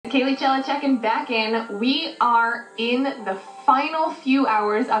Kaylee Chella checking back in. We are in the final few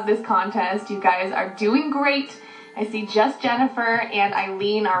hours of this contest. You guys are doing great. I see Just Jennifer and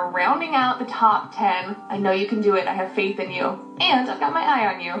Eileen are rounding out the top 10. I know you can do it. I have faith in you. And I've got my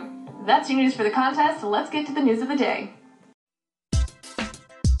eye on you. That's your news for the contest. Let's get to the news of the day.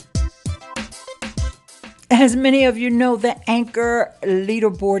 As many of you know, the Anchor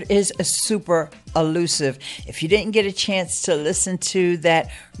leaderboard is super elusive. If you didn't get a chance to listen to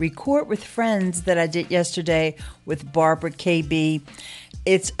that Record with Friends that I did yesterday with Barbara KB,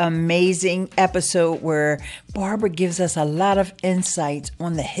 it's amazing episode where Barbara gives us a lot of insights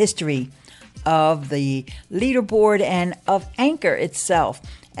on the history of the leaderboard and of Anchor itself.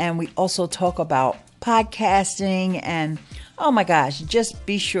 And we also talk about podcasting and oh my gosh, just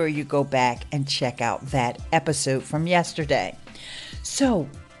be sure you go back and check out that episode from yesterday. So,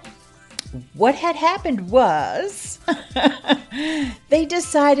 what had happened was they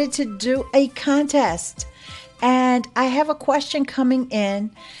decided to do a contest. And I have a question coming in.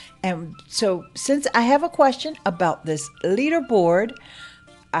 And so, since I have a question about this leaderboard,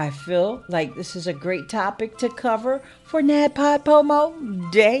 I feel like this is a great topic to cover for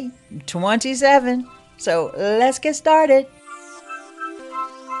NADPODPOMO Day 27. So, let's get started.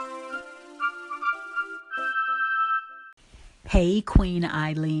 Hey, Queen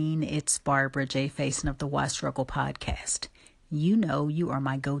Eileen, it's Barbara J. Faison of the Why Struggle podcast. You know you are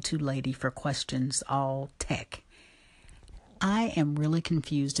my go-to lady for questions all tech. I am really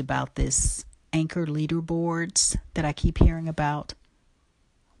confused about this Anchor leaderboards that I keep hearing about.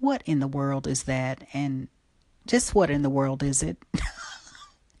 What in the world is that? And just what in the world is it?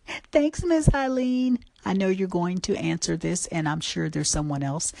 Thanks, Miss Eileen. I know you're going to answer this, and I'm sure there's someone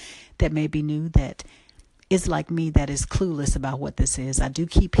else that may be new that is like me that is clueless about what this is. I do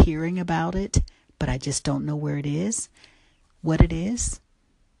keep hearing about it, but I just don't know where it is, what it is,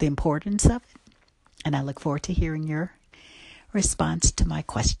 the importance of it. And I look forward to hearing your response to my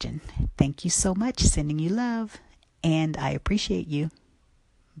question. Thank you so much. Sending you love, and I appreciate you.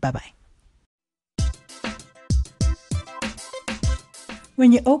 Bye-bye.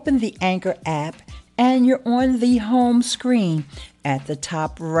 When you open the Anchor app and you're on the home screen, at the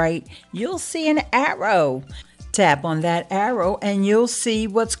top right, you'll see an arrow. Tap on that arrow and you'll see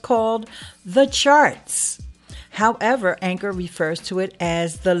what's called the charts. However, Anchor refers to it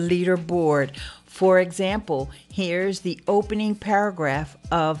as the leaderboard. For example, here's the opening paragraph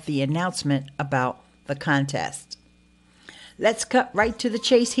of the announcement about the contest. Let's cut right to the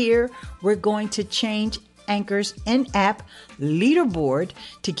chase here. We're going to change Anchor's in-app leaderboard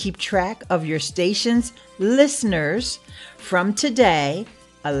to keep track of your station's listeners from today,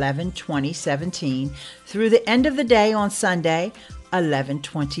 11/20/17, through the end of the day on Sunday,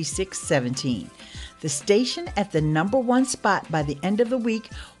 11/26/17. The station at the number one spot by the end of the week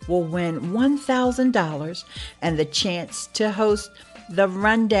will win $1,000 and the chance to host the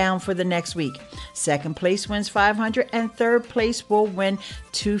rundown for the next week. Second place wins $500 and third place will win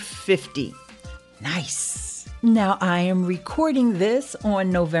 $250. Nice. Now I am recording this on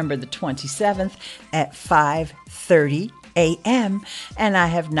November the 27th at 5:30 a.m. and I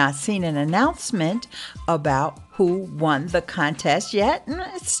have not seen an announcement about who won the contest yet.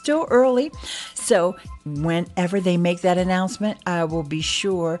 It's still early. So whenever they make that announcement, I will be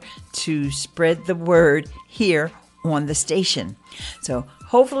sure to spread the word here on the station. So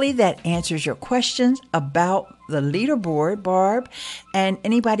hopefully that answers your questions about the leaderboard, Barb. And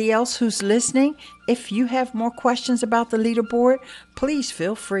anybody else who's listening, if you have more questions about the leaderboard, please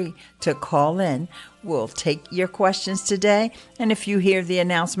feel free to call in. We'll take your questions today. And if you hear the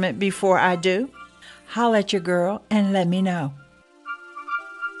announcement before I do, holler at your girl and let me know.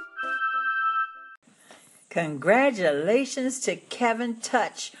 Congratulations to Kevin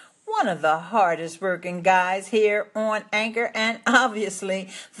Touch, one of the hardest working guys here on Anchor, and obviously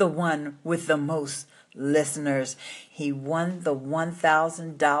the one with the most listeners. He won the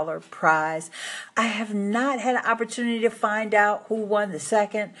 $1,000 prize. I have not had an opportunity to find out who won the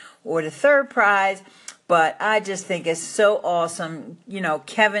second or the third prize, but I just think it's so awesome. You know,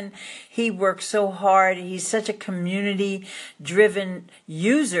 Kevin, he works so hard. He's such a community-driven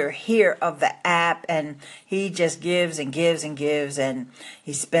user here of the app, and he just gives and gives and gives, and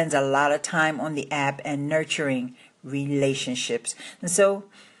he spends a lot of time on the app and nurturing relationships. And so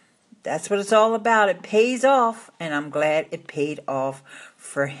that's what it's all about. It pays off, and I'm glad it paid off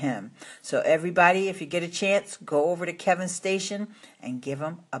for him. So everybody, if you get a chance, go over to Kevin's station and give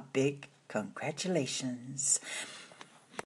him a big congratulations.